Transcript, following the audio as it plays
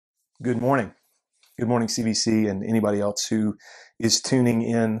Good morning. Good morning, CBC, and anybody else who is tuning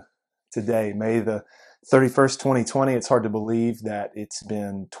in today. May the 31st, 2020. It's hard to believe that it's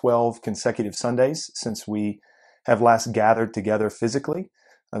been 12 consecutive Sundays since we have last gathered together physically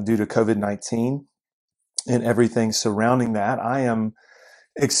due to COVID-19 and everything surrounding that. I am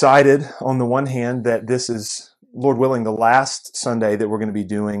excited on the one hand that this is, Lord willing, the last Sunday that we're going to be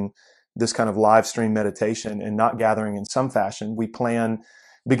doing this kind of live stream meditation and not gathering in some fashion. We plan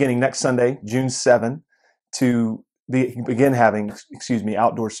beginning next Sunday, June 7, to begin having,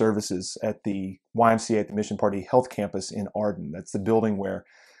 outdoor services at the YMCA at the Mission Party Health Campus in Arden. That's the building where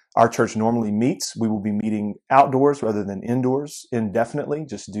our church normally meets. We will be meeting outdoors rather than indoors indefinitely,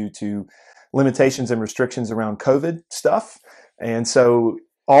 just due to limitations and restrictions around COVID stuff. And so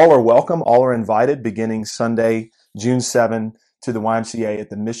all are welcome, all are invited beginning Sunday, June 7, to the YMCA at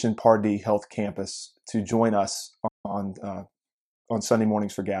the Mission Party Health Campus to join us on Sunday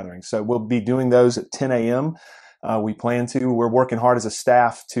mornings for gatherings. So we'll be doing those at 10 a.m. We plan to. We're working hard as a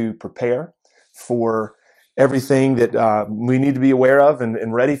staff to prepare for everything that we need to be aware of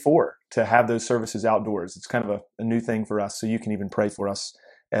and ready for to have those services outdoors. It's kind of a new thing for us, so you can even pray for us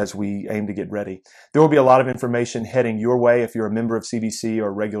as we aim to get ready. There will be a lot of information heading your way if you're a member of CBC or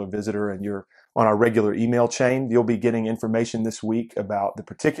a regular visitor and you're on our regular email chain. You'll be getting information this week about the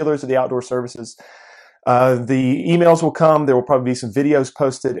particulars of the outdoor services. The emails will come. There will probably be some videos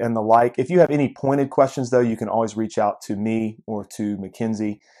posted and the like. If you have any pointed questions, though, you can always reach out to me or to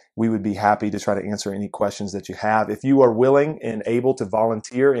Mackenzie. We would be happy to try to answer any questions that you have. If you are willing and able to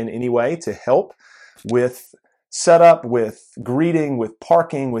volunteer in any way to help with setup, with greeting, with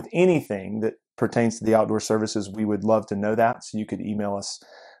parking, with anything that pertains to the outdoor services, we would love to know that. So you could email us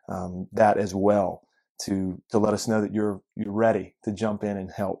that as well to let us know that you're ready to jump in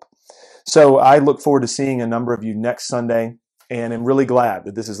and help. So I look forward to seeing a number of you next Sunday, and I'm really glad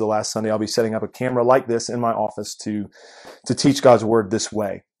that this is the last Sunday I'll be setting up a camera like this in my office to teach God's Word this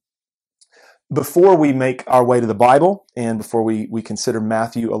way. Before we make our way to the Bible and before we consider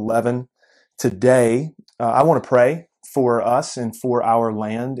Matthew 11 today, I want to pray for us and for our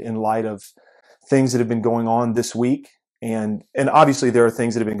land in light of things that have been going on this week. And obviously there are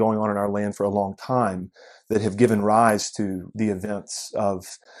things that have been going on in our land for a long time that have given rise to the events of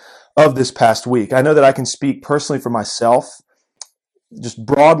this past week. I know that I can speak personally for myself, just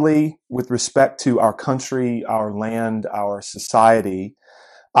broadly with respect to our country, our land, our society.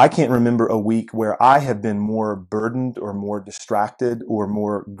 I can't remember a week where I have been more burdened or more distracted or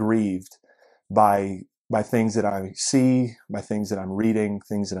more grieved by things that I see, by things that I'm reading,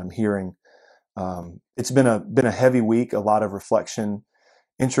 things that I'm hearing. It's been a heavy week, a lot of reflection,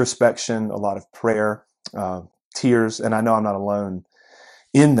 introspection, a lot of prayer, tears, and I know I'm not alone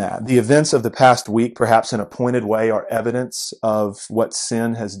in that. The events of the past week, perhaps in a pointed way, are evidence of what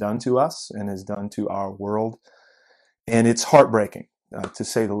sin has done to us and has done to our world, and it's heartbreaking, to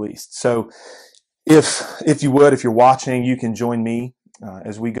say the least. So if you would, if you're watching, you can join me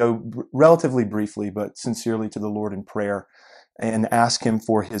as we go relatively briefly but sincerely to the Lord in prayer and ask Him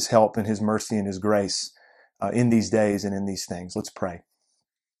for His help and His mercy and His grace in these days and in these things. Let's pray.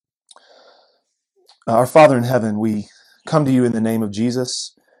 Our Father in heaven, we come to you in the name of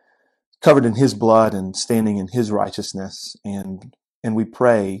Jesus, covered in His blood and standing in His righteousness, and we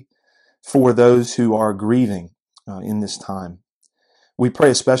pray for those who are grieving in this time. We pray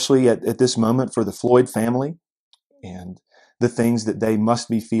especially at this moment for the Floyd family and the things that they must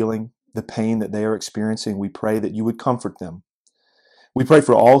be feeling, the pain that they are experiencing. We pray that you would comfort them. We pray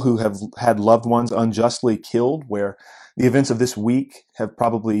for all who have had loved ones unjustly killed, where the events of this week have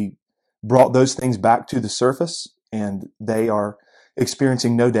probably brought those things back to the surface, and they are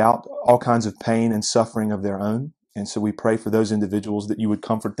experiencing, no doubt, all kinds of pain and suffering of their own. And so we pray for those individuals that you would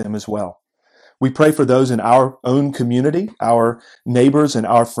comfort them as well. We pray for those in our own community, our neighbors and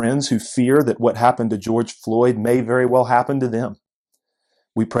our friends who fear that what happened to George Floyd may very well happen to them.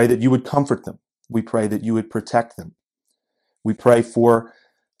 We pray that you would comfort them. We pray that you would protect them. We pray for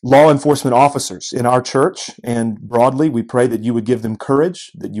law enforcement officers in our church, and broadly, we pray that you would give them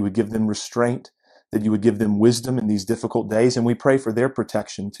courage, that you would give them restraint, that you would give them wisdom in these difficult days, and we pray for their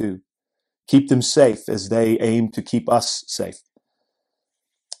protection too. Keep them safe as they aim to keep us safe.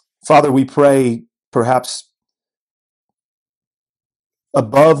 Father, we pray perhaps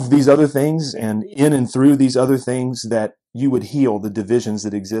above these other things and in and through these other things that you would heal the divisions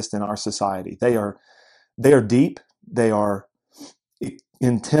that exist in our society. They are deep, they are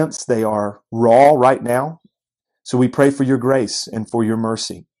intense, they are raw right now. So we pray for your grace and for your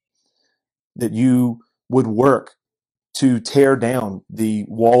mercy, that you would work to tear down the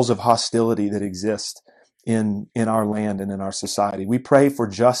walls of hostility that exist in our land and in our society. We pray for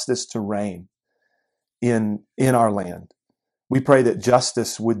justice to reign in our land. We pray that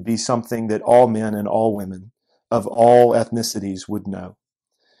justice would be something that all men and all women of all ethnicities would know.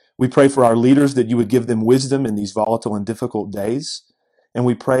 We pray for our leaders that you would give them wisdom in these volatile and difficult days. And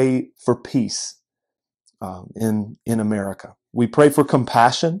we pray for peace in America. We pray for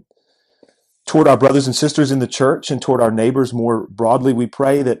compassion toward our brothers and sisters in the church and toward our neighbors more broadly. We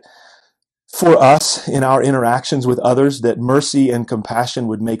pray that for us in our interactions with others, that mercy and compassion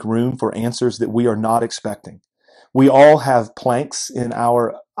would make room for answers that we are not expecting. We all have planks in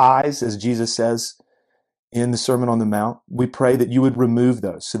our eyes, as Jesus says in the Sermon on the Mount. We pray that you would remove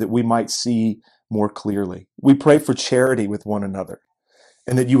those so that we might see more clearly. We pray for charity with one another,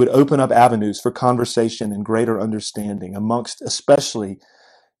 and that you would open up avenues for conversation and greater understanding amongst especially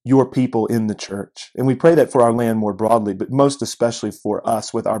your people in the church. And we pray that for our land more broadly, but most especially for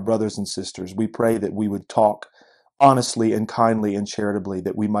us with our brothers and sisters. We pray that we would talk honestly and kindly and charitably,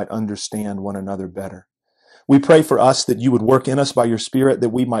 that we might understand one another better. We pray for us that you would work in us by your Spirit, that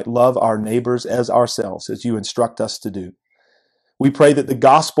we might love our neighbors as ourselves, as you instruct us to do. We pray that the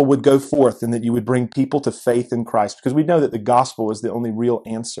gospel would go forth and that you would bring people to faith in Christ, because we know that the gospel is the only real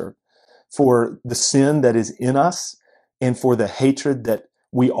answer for the sin that is in us and for the hatred that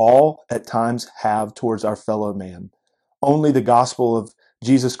we all at times have towards our fellow man. Only the gospel of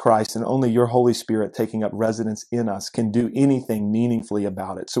Jesus Christ and only your Holy Spirit taking up residence in us can do anything meaningfully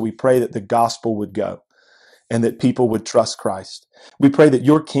about it. So we pray that the gospel would go and that people would trust Christ. We pray that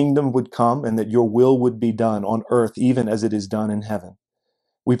your kingdom would come and that your will would be done on earth even as it is done in heaven.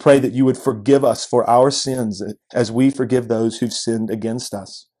 We pray that you would forgive us for our sins as we forgive those who've sinned against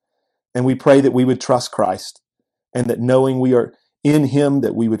us. And we pray that we would trust Christ and that knowing we are in him,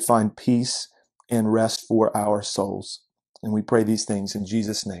 that we would find peace and rest for our souls. And we pray these things in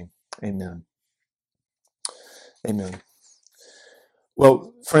Jesus' name. Amen. Amen.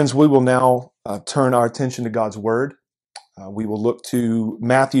 Well, friends, we will now turn our attention to God's Word. We will look to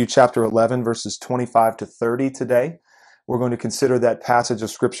Matthew chapter 11, verses 25 to 30 today. We're going to consider that passage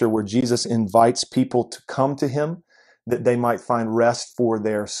of Scripture where Jesus invites people to come to him that they might find rest for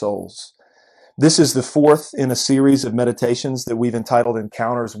their souls. This is the fourth in a series of meditations that we've entitled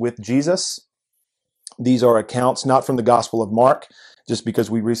Encounters with Jesus. These are accounts not from the Gospel of Mark, just because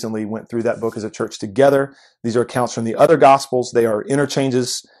we recently went through that book as a church together. These are accounts from the other Gospels. They are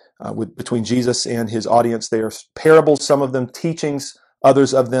interchanges between Jesus and his audience. They are parables, some of them teachings,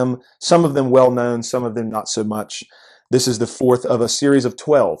 others of them, some of them well-known, some of them not so much. This is the fourth of a series of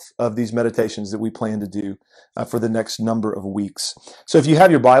 12 of these meditations that we plan to do for the next number of weeks. So if you have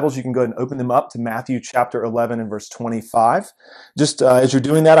your Bibles, you can go ahead and open them up to Matthew chapter 11 and verse 25. Just as you're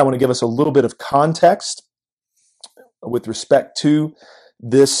doing that, I want to give us a little bit of context with respect to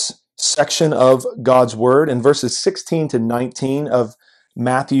this section of God's Word. In verses 16 to 19 of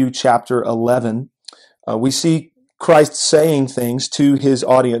Matthew chapter 11, we see Christ saying things to his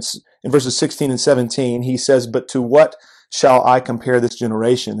audience. In verses 16 and 17, he says, "But to what shall I compare this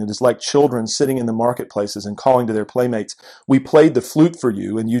generation? It is like children sitting in the marketplaces and calling to their playmates, 'We played the flute for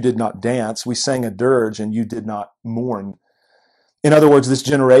you, and you did not dance. We sang a dirge, and you did not mourn.'" In other words, this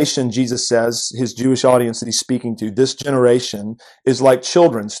generation, Jesus says, his Jewish audience that he's speaking to, this generation is like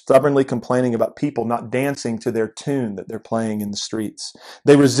children stubbornly complaining about people not dancing to their tune that they're playing in the streets.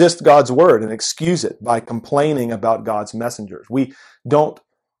 They resist God's word and excuse it by complaining about God's messengers. We don't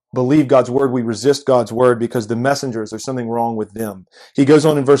believe God's word. We resist God's word because the messengers, there's something wrong with them. He goes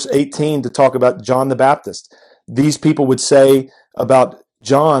on in verse 18 to talk about John the Baptist. These people would say about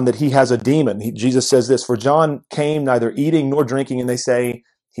John that he has a demon. Jesus says this, "For John came neither eating nor drinking," and they say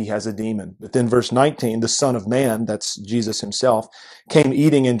he has a demon. But then verse 19, the Son of Man, that's Jesus himself, came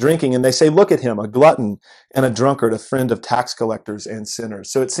eating and drinking, and they say, "Look at him, a glutton and a drunkard, a friend of tax collectors and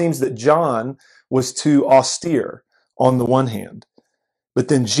sinners." So it seems that John was too austere on the one hand. But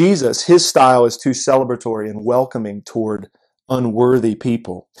then Jesus, his style is too celebratory and welcoming toward unworthy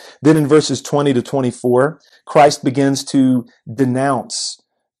people. Then in verses 20 to 24, Christ begins to denounce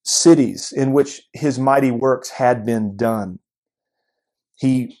cities in which his mighty works had been done.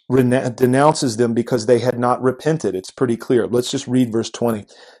 He denounces them because they had not repented. It's pretty clear. Let's just read verse 20.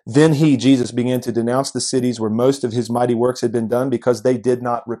 "Then he, Jesus, began to denounce the cities where most of his mighty works had been done because they did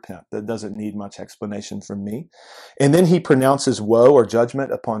not repent." That doesn't need much explanation from me. And then he pronounces woe or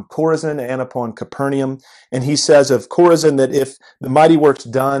judgment upon Chorazin and upon Capernaum. And he says of Chorazin that if the mighty works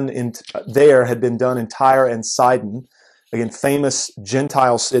done there had been done in Tyre and Sidon, again, famous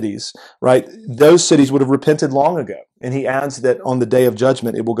Gentile cities, right? Those cities would have repented long ago. And he adds that on the day of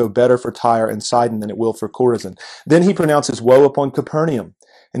judgment, it will go better for Tyre and Sidon than it will for Chorazin. Then he pronounces woe upon Capernaum.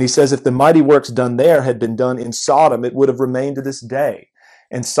 And he says, if the mighty works done there had been done in Sodom, it would have remained to this day.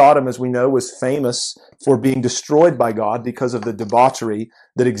 And Sodom, as we know, was famous for being destroyed by God because of the debauchery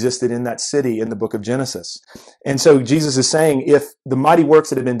that existed in that city in the book of Genesis. And so Jesus is saying, if the mighty works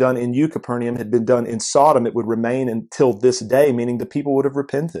that had been done in you, Capernaum, had been done in Sodom, it would remain until this day, meaning the people would have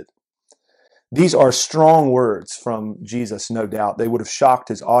repented. These are strong words from Jesus, no doubt. They would have shocked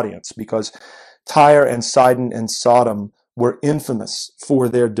his audience because Tyre and Sidon and Sodom were infamous for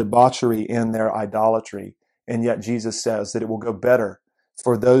their debauchery and their idolatry. And yet Jesus says that it will go better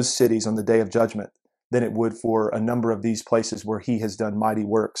for those cities on the day of judgment than it would for a number of these places where he has done mighty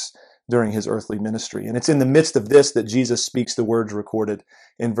works during his earthly ministry. And it's in the midst of this that Jesus speaks the words recorded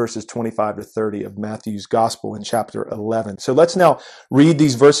in verses 25 to 30 of Matthew's Gospel in chapter 11. So let's now read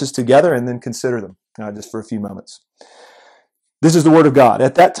these verses together and then consider them just for a few moments. This is the word of God.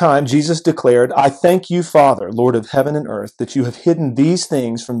 At that time, Jesus declared, I thank you, Father, Lord of heaven and earth, that you have hidden these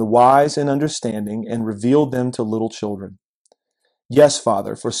things from the wise and understanding and revealed them to little children. Yes,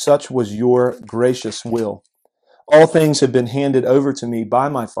 Father, for such was your gracious will. All things have been handed over to me by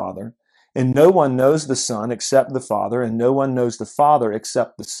my Father, and no one knows the Son except the Father, and no one knows the Father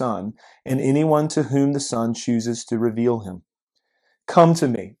except the Son, and anyone to whom the Son chooses to reveal him. Come to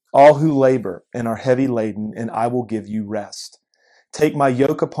me, all who labor and are heavy laden, and I will give you rest. Take my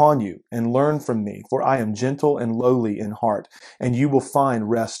yoke upon you and learn from me, for I am gentle and lowly in heart, and you will find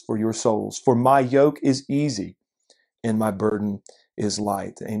rest for your souls. For my yoke is easy and my burden is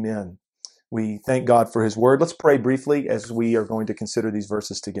light. Amen. We thank God for his word. Let's pray briefly as we are going to consider these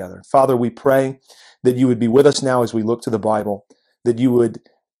verses together. Father, we pray that you would be with us now as we look to the Bible, that you would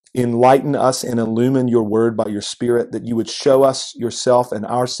enlighten us and illumine your word by your Spirit, that you would show us yourself and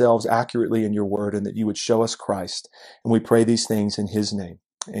ourselves accurately in your word, and that you would show us Christ. And we pray these things in his name.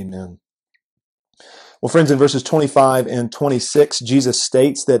 Amen. Well, friends, in verses 25 and 26, Jesus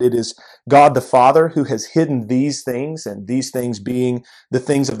states that it is God the Father who has hidden these things, and these things being the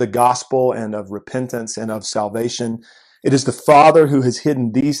things of the gospel and of repentance and of salvation. It is the Father who has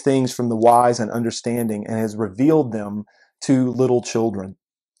hidden these things from the wise and understanding and has revealed them to little children.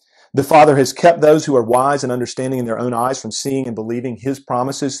 The Father has kept those who are wise and understanding in their own eyes from seeing and believing his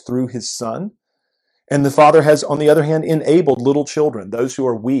promises through his Son. And the Father has, on the other hand, enabled little children, those who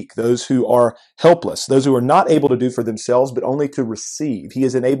are weak, those who are helpless, those who are not able to do for themselves, but only to receive. He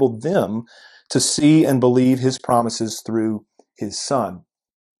has enabled them to see and believe his promises through his Son.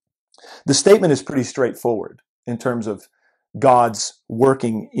 The statement is pretty straightforward in terms of God's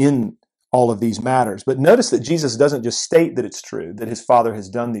working in all of these matters. But notice that Jesus doesn't just state that it's true, that his Father has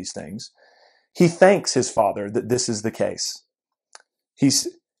done these things. He thanks his Father that this is the case.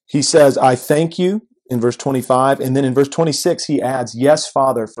 He says, I thank you, in verse 25. And then in verse 26, he adds, yes,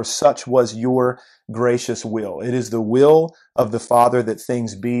 Father, for such was your gracious will. It is the will of the Father that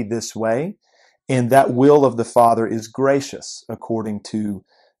things be this way. And that will of the Father is gracious, according to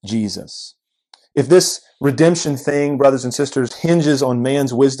Jesus. If this redemption thing, brothers and sisters, hinges on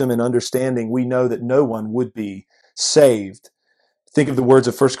man's wisdom and understanding, we know that no one would be saved. Think of the words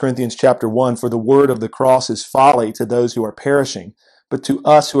of 1 Corinthians chapter 1, for the word of the cross is folly to those who are perishing, but to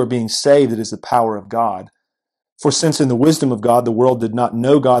us who are being saved, it is the power of God. For since in the wisdom of God, the world did not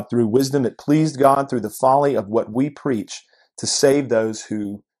know God through wisdom, it pleased God through the folly of what we preach to save those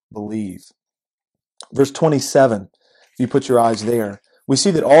who believe. Verse 27, if you put your eyes there, we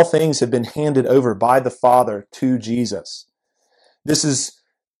see that all things have been handed over by the Father to Jesus. This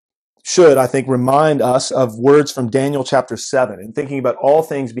should, I think, remind us of words from Daniel chapter 7 and thinking about all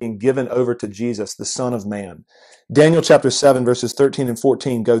things being given over to Jesus, the Son of Man. Daniel chapter 7, verses 13 and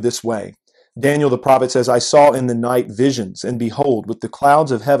 14 go this way. Daniel the prophet says, I saw in the night visions, and behold, with the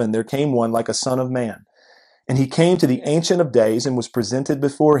clouds of heaven there came one like a son of man. And he came to the Ancient of Days and was presented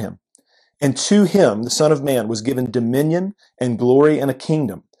before him. And to him, the Son of Man, was given dominion and glory and a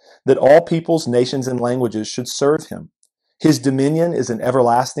kingdom, that all peoples, nations, and languages should serve him. His dominion is an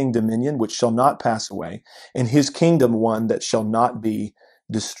everlasting dominion which shall not pass away, and his kingdom one that shall not be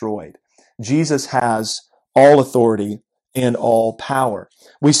destroyed. Jesus has all authority and all power.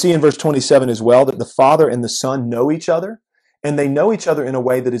 We see in verse 27 as well that the Father and the Son know each other, and they know each other in a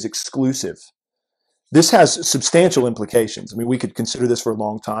way that is exclusive. This has substantial implications. I mean, we could consider this for a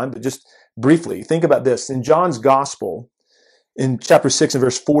long time, but just briefly, think about this. In John's Gospel, in chapter 6 and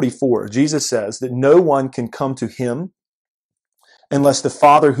verse 44, Jesus says that no one can come to him unless the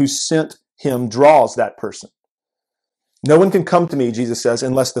Father who sent him draws that person. No one can come to me, Jesus says,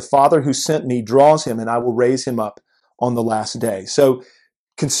 unless the Father who sent me draws him, and I will raise him up on the last day. So,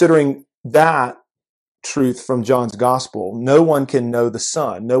 considering that truth from John's Gospel, no one can know the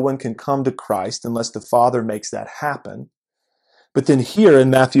Son. No one can come to Christ unless the Father makes that happen. But then here in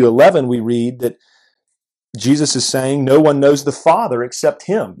Matthew 11, we read that Jesus is saying, no one knows the Father except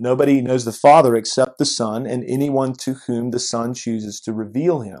him. Nobody knows the Father except the Son and anyone to whom the Son chooses to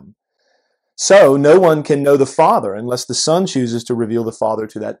reveal him. So no one can know the Father unless the Son chooses to reveal the Father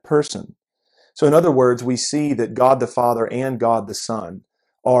to that person. So in other words, we see that God the Father and God the Son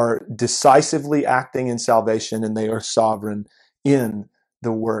are decisively acting in salvation, and they are sovereign in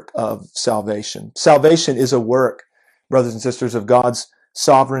the work of salvation. Salvation is a work, brothers and sisters, of God's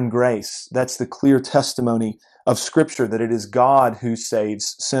sovereign grace. That's the clear testimony of Scripture, that it is God who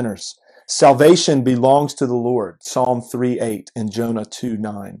saves sinners. Salvation belongs to the Lord, Psalm 3:8 and Jonah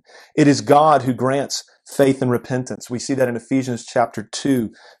 2:9. It is God who grants faith and repentance. We see that in Ephesians chapter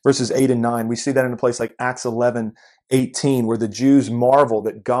 2, verses 8 and 9. We see that in a place like Acts 11:18, where the Jews marvel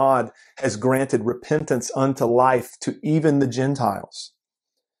that God has granted repentance unto life to even the Gentiles.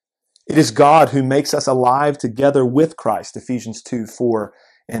 It is God who makes us alive together with Christ, Ephesians 2:4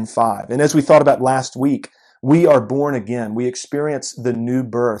 and 5. And as we thought about last week, we are born again. We experience the new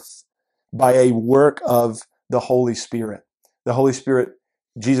birth by a work of the Holy Spirit. The Holy Spirit,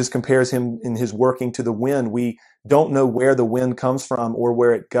 Jesus compares him in his working to the wind. We don't know where the wind comes from or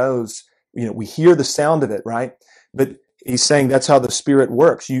where it goes. We hear the sound of it, right? But he's saying that's how the Spirit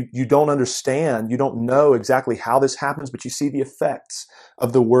works. You don't understand. You don't know exactly how this happens, but you see the effects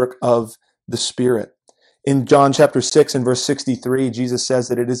of the work of the Spirit. In John chapter 6 and verse 63, Jesus says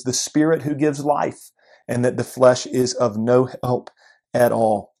that it is the Spirit who gives life and that the flesh is of no help at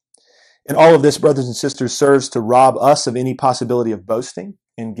all. And all of this, brothers and sisters, serves to rob us of any possibility of boasting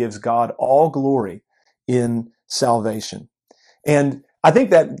and gives God all glory in salvation. And I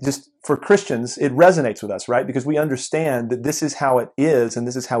think that just for Christians, it resonates with us, right? Because we understand that this is how it is and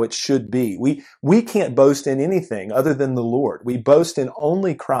this is how it should be. We can't boast in anything other than the Lord. We boast in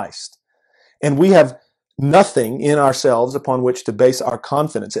only Christ. And we have nothing in ourselves upon which to base our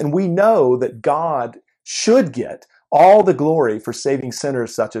confidence. And we know that God should get all the glory for saving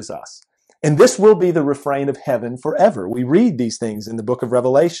sinners such as us. And this will be the refrain of heaven forever. We read these things in the book of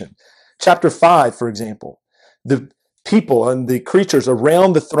Revelation. Chapter 5, for example, the people and the creatures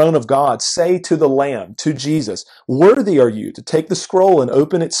around the throne of God say to the Lamb, to Jesus, "Worthy are you to take the scroll and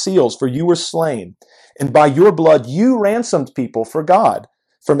open its seals, for you were slain. And by your blood you ransomed people for God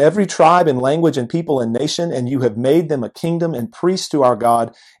from every tribe and language and people and nation, and you have made them a kingdom and priests to our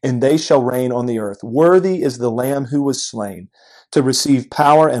God, and they shall reign on the earth. Worthy is the Lamb who was slain to receive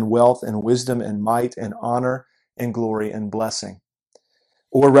power and wealth and wisdom and might and honor and glory and blessing."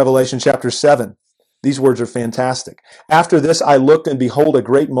 Or Revelation chapter 7. These words are fantastic. "After this I looked, and behold, a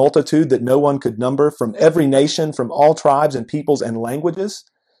great multitude that no one could number, from every nation, from all tribes and peoples and languages."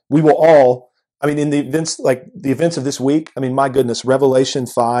 We will all, in the events of this week, my goodness, Revelation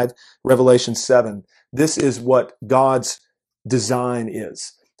 5, Revelation 7. This is what God's design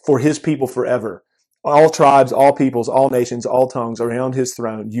is for his people forever. All tribes, all peoples, all nations, all tongues around his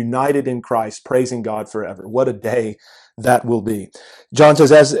throne, united in Christ, praising God forever. What a day that will be. John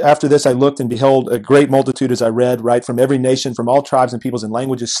says, after this I looked, and behold, a great multitude, as I read, right, from every nation, from all tribes and peoples and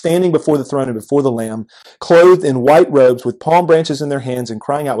languages, standing before the throne and before the Lamb, clothed in white robes, with palm branches in their hands, and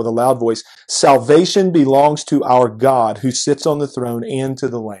crying out with a loud voice, "Salvation belongs to our God who sits on the throne and to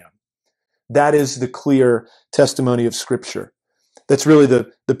the Lamb." That is the clear testimony of Scripture. That's really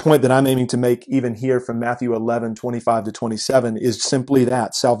the point that I'm aiming to make even here from Matthew 11, 25 to 27, is simply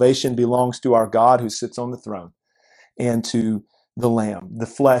that. Salvation belongs to our God who sits on the throne and to the Lamb. The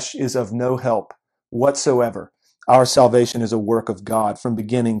flesh is of no help whatsoever. Our salvation is a work of God from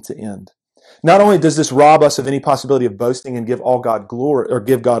beginning to end. Not only does this rob us of any possibility of boasting and give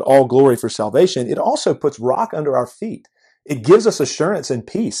God all glory for salvation, it also puts rock under our feet. It gives us assurance and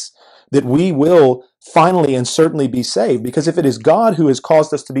peace that we will finally and certainly be saved. Because if it is God who has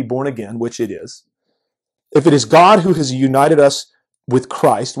caused us to be born again, which it is, if it is God who has united us with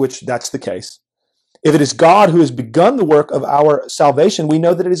Christ, which that's the case, if it is God who has begun the work of our salvation, we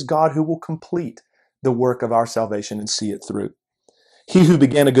know that it is God who will complete the work of our salvation and see it through. He who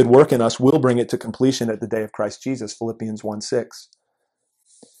began a good work in us will bring it to completion at the day of Christ Jesus, Philippians 1:6.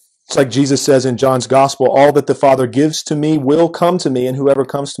 It's like Jesus says in John's Gospel, "All that the Father gives to me will come to me, and whoever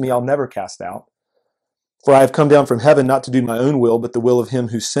comes to me I'll never cast out. For I have come down from heaven not to do my own will, but the will of him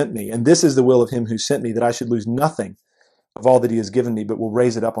who sent me. And this is the will of him who sent me, that I should lose nothing of all that he has given me, but will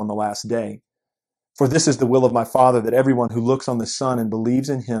raise it up on the last day. For this is the will of my Father, that everyone who looks on the Son and believes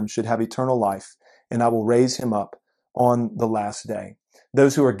in him should have eternal life, and I will raise him up on the last day."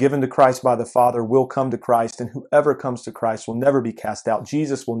 Those who are given to Christ by the Father will come to Christ, and whoever comes to Christ will never be cast out.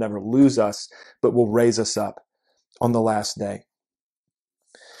 Jesus will never lose us, but will raise us up on the last day.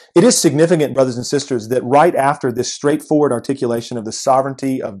 It is significant, brothers and sisters, that right after this straightforward articulation of the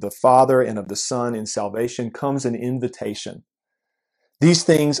sovereignty of the Father and of the Son in salvation comes an invitation. These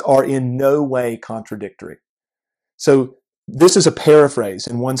things are in no way contradictory. So this is a paraphrase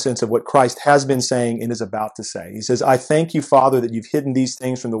in one sense of what Christ has been saying and is about to say. He says, I thank you, Father, that you've hidden these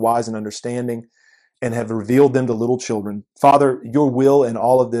things from the wise and understanding and have revealed them to little children. Father, your will in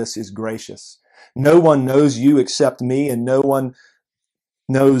all of this is gracious. No one knows you except me, and no one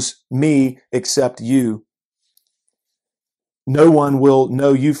knows me except you. No one will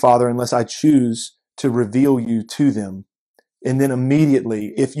know you, Father, unless I choose to reveal you to them. And then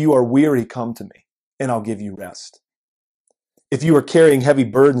immediately, if you are weary, come to me, and I'll give you rest. If you are carrying heavy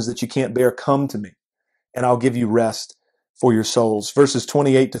burdens that you can't bear, come to me, and I'll give you rest for your souls. Verses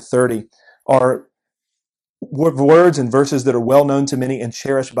 28 to 30 are words and verses that are well known to many and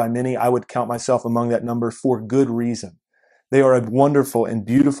cherished by many. I would count myself among that number for good reason. They are a wonderful and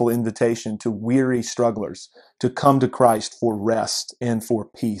beautiful invitation to weary strugglers to come to Christ for rest and for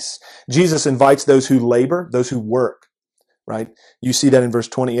peace. Jesus invites those who labor, those who work, right? You see that in verse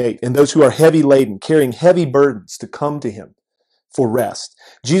 28. And those who are heavy laden, carrying heavy burdens, to come to him for rest.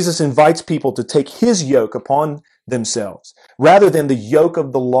 Jesus invites people to take his yoke upon themselves rather than the yoke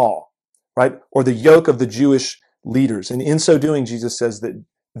of the law, right? Or the yoke of the Jewish leaders. And in so doing, Jesus says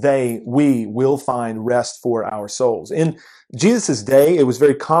that we will find rest for our souls. In Jesus' day, it was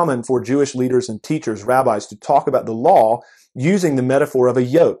very common for Jewish leaders and teachers, rabbis, to talk about the law using the metaphor of a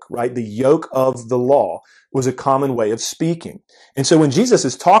yoke, right? The yoke of the law was a common way of speaking. And so when Jesus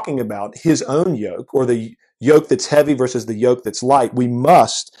is talking about his own yoke, or the yoke that's heavy versus the yoke that's light, we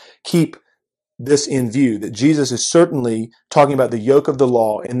must keep this in view, that Jesus is certainly talking about the yoke of the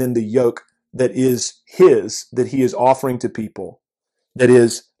law and then the yoke that is his, that he is offering to people, that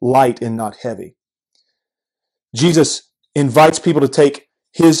is light and not heavy. Jesus invites people to take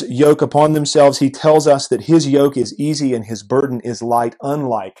his yoke upon themselves. He tells us that his yoke is easy and his burden is light,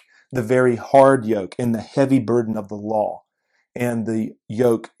 unlike the very hard yoke and the heavy burden of the law and the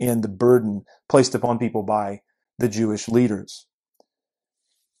yoke and the burden placed upon people by the Jewish leaders.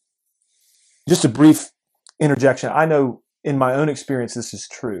 Just a brief interjection. I know in my own experience this is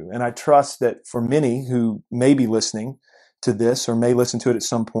true, and I trust that for many who may be listening to this or may listen to it at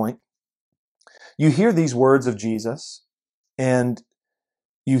some point, you hear these words of Jesus and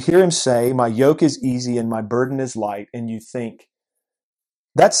you hear him say, my yoke is easy and my burden is light, and you think,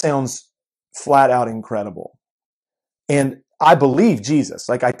 that sounds flat out incredible. And I believe Jesus.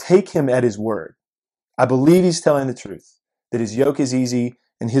 Like, I take him at his word. I believe he's telling the truth, that his yoke is easy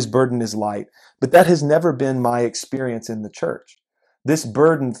and his burden is light. But that has never been my experience in the church. This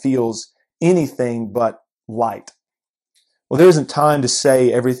burden feels anything but light. Well, there isn't time to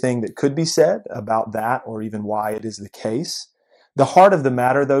say everything that could be said about that or even why it is the case. The heart of the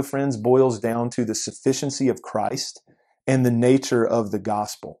matter, though, friends, boils down to the sufficiency of Christ and the nature of the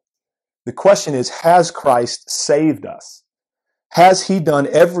gospel. The question is, has Christ saved us? Has he done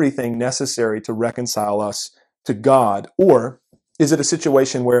everything necessary to reconcile us to God? Or is it a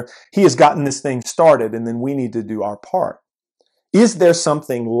situation where he has gotten this thing started and then we need to do our part? Is there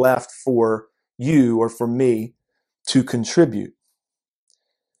something left for you or for me to contribute?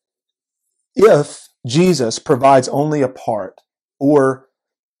 If Jesus provides only a part, or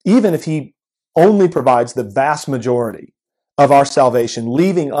even if he only provides the vast majority of our salvation,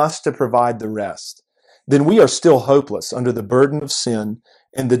 leaving us to provide the rest, then we are still hopeless under the burden of sin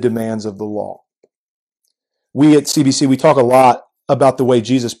and the demands of the law. We at CBC, we talk a lot about the way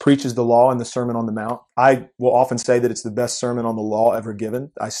Jesus preaches the law in the Sermon on the Mount. I will often say that it's the best sermon on the law ever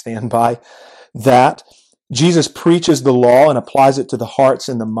given. I stand by that. Jesus preaches the law and applies it to the hearts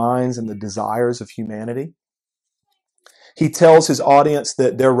and the minds and the desires of humanity. He tells his audience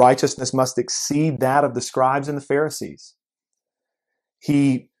that their righteousness must exceed that of the scribes and the Pharisees.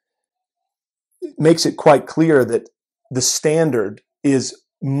 He makes it quite clear that the standard is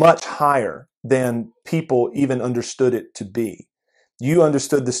much higher than people even understood it to be. You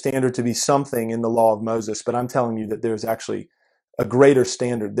understood the standard to be something in the law of Moses, but I'm telling you that there's actually a greater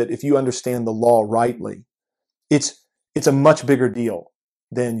standard, that if you understand the law rightly, it's a much bigger deal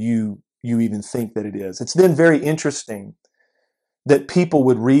than you even think that it is. It's then very interesting that people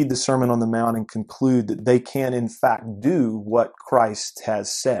would read the Sermon on the Mount and conclude that they can in fact do what Christ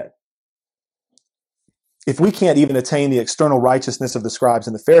has said. If we can't even attain the external righteousness of the scribes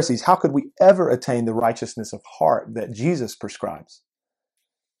and the Pharisees, how could we ever attain the righteousness of heart that Jesus prescribes?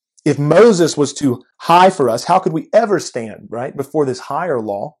 If Moses was too high for us, how could we ever stand, right, before this higher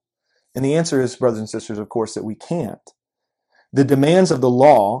law? And the answer is, brothers and sisters, of course, that we can't. The demands of the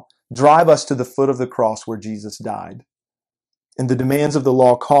law drive us to the foot of the cross where Jesus died. And the demands of the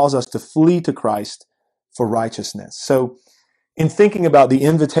law cause us to flee to Christ for righteousness. So in thinking about the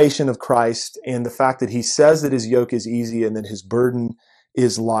invitation of Christ and the fact that he says that his yoke is easy and that his burden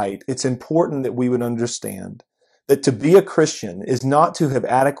is light, it's important that we would understand that to be a Christian is not to have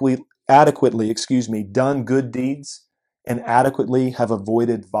adequately, done good deeds and adequately have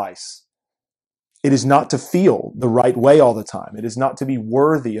avoided vice. It is not to feel the right way all the time. It is not to be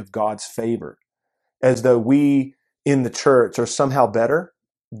worthy of God's favor, as though we in the church are somehow better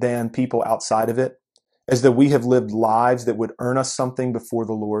than people outside of it, as though we have lived lives that would earn us something before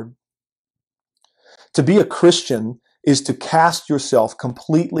the Lord. To be a Christian is to cast yourself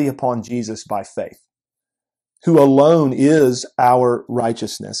completely upon Jesus by faith, who alone is our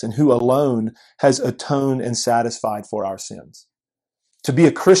righteousness and who alone has atoned and satisfied for our sins. To be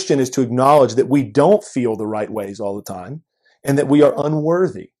a Christian is to acknowledge that we don't feel the right ways all the time and that we are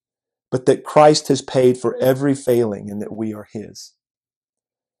unworthy, but that Christ has paid for every failing and that we are his.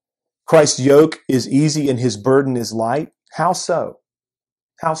 Christ's yoke is easy and his burden is light. How so?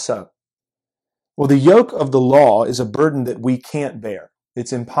 How so? Well, the yoke of the law is a burden that we can't bear.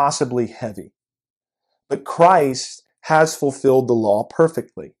 It's impossibly heavy. But Christ has fulfilled the law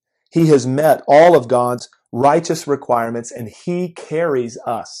perfectly. He has met all of God's righteous requirements and he carries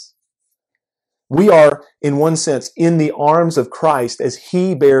us. We are, in one sense, in the arms of Christ as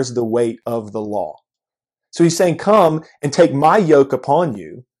he bears the weight of the law. So he's saying, come and take my yoke upon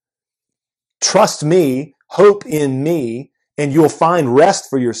you. Trust me, hope in me, and you'll find rest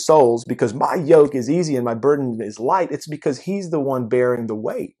for your souls because my yoke is easy and my burden is light. It's because he's the one bearing the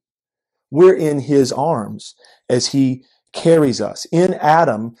weight. We're in his arms as he carries us. In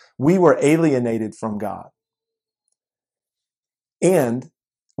Adam, we were alienated from God. And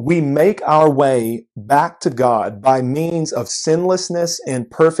we make our way back to God by means of sinlessness and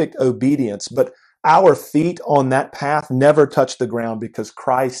perfect obedience. But our feet on that path never touch the ground because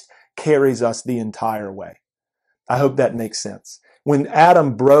Christ carries us the entire way. I hope that makes sense. When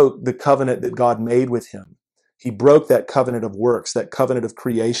Adam broke the covenant that God made with him, he broke that covenant of works, that covenant of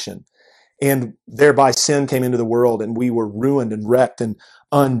creation. And thereby sin came into the world and we were ruined and wrecked and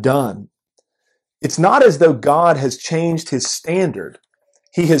undone. It's not as though God has changed his standard.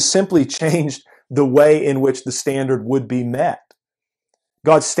 He has simply changed the way in which the standard would be met.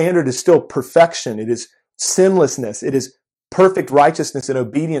 God's standard is still perfection. It is sinlessness. It is perfect righteousness and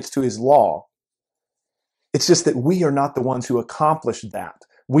obedience to his law. It's just that we are not the ones who accomplish that.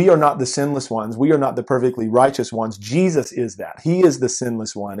 We are not the sinless ones. We are not the perfectly righteous ones. Jesus is that. He is the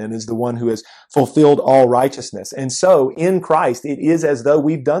sinless one and is the one who has fulfilled all righteousness. And so in Christ, it is as though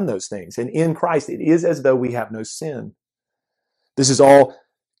we've done those things. And in Christ, it is as though we have no sin. This is all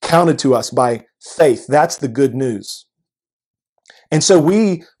counted to us by faith. That's the good news. And so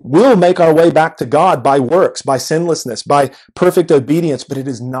we will make our way back to God by works, by sinlessness, by perfect obedience, but it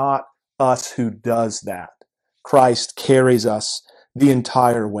is not us who does that. Christ carries us the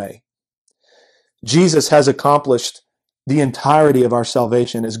entire way. Jesus has accomplished the entirety of our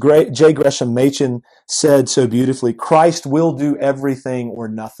salvation. As J. Gresham Machen said so beautifully, Christ will do everything or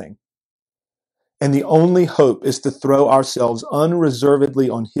nothing. And the only hope is to throw ourselves unreservedly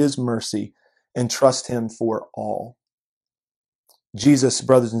on his mercy and trust him for all. Jesus,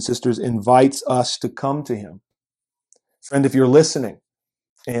 brothers and sisters, invites us to come to him. Friend, if you're listening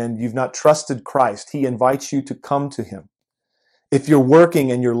and you've not trusted Christ, he invites you to come to him. If you're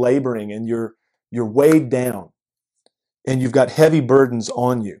working and you're laboring and you're weighed down and you've got heavy burdens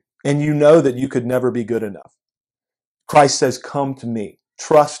on you and you know that you could never be good enough, Christ says, come to me,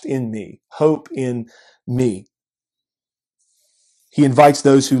 trust in me, hope in me. He invites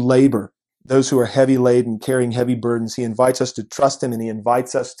those who labor, those who are heavy laden, carrying heavy burdens. He invites us to trust him and he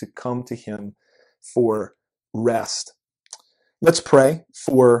invites us to come to him for rest. Let's pray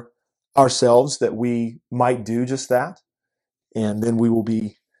for ourselves that we might do just that. And then we will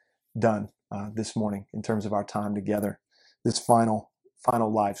be done this morning in terms of our time together, this final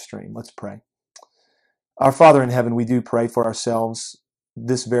live stream. Let's pray. Our Father in heaven, we do pray for ourselves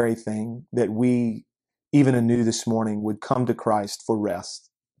this very thing, that we, even anew this morning, would come to Christ for rest,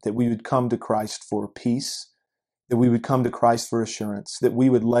 that we would come to Christ for peace, that we would come to Christ for assurance, that we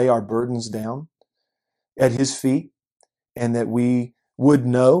would lay our burdens down at his feet, and that we would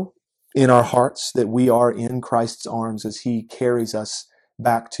know in our hearts that we are in Christ's arms as he carries us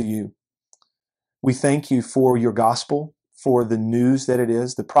back to you. We thank you for your gospel, for the news that it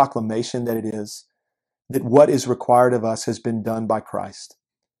is, the proclamation that it is, that what is required of us has been done by Christ.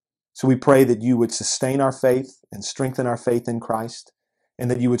 So we pray that you would sustain our faith and strengthen our faith in Christ,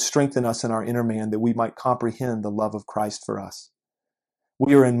 and that you would strengthen us in our inner man, that we might comprehend the love of Christ for us.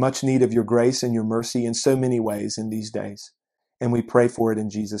 We are in much need of your grace and your mercy in so many ways in these days. And we pray for it in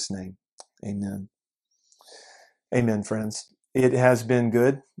Jesus' name. Amen. Amen, friends. It has been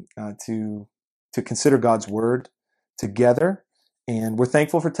good to consider God's word together. And we're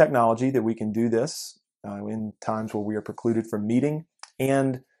thankful for technology that we can do this in times where we are precluded from meeting.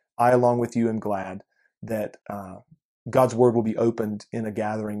 And I, along with you, am glad that God's word will be opened in a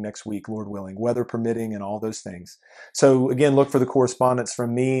gathering next week, Lord willing, weather permitting and all those things. So again, look for the correspondence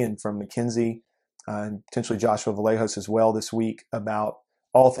from me and from Mackenzie and potentially Joshua Vallejos as well this week about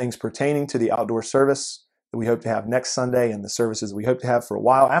all things pertaining to the outdoor service that we hope to have next Sunday and the services we hope to have for a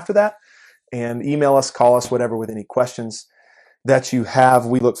while after that. And email us, call us, whatever, with any questions that you have.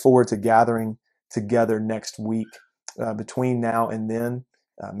 We look forward to gathering together next week. Between now and then,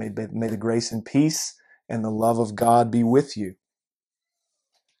 may the grace and peace and the love of God be with you.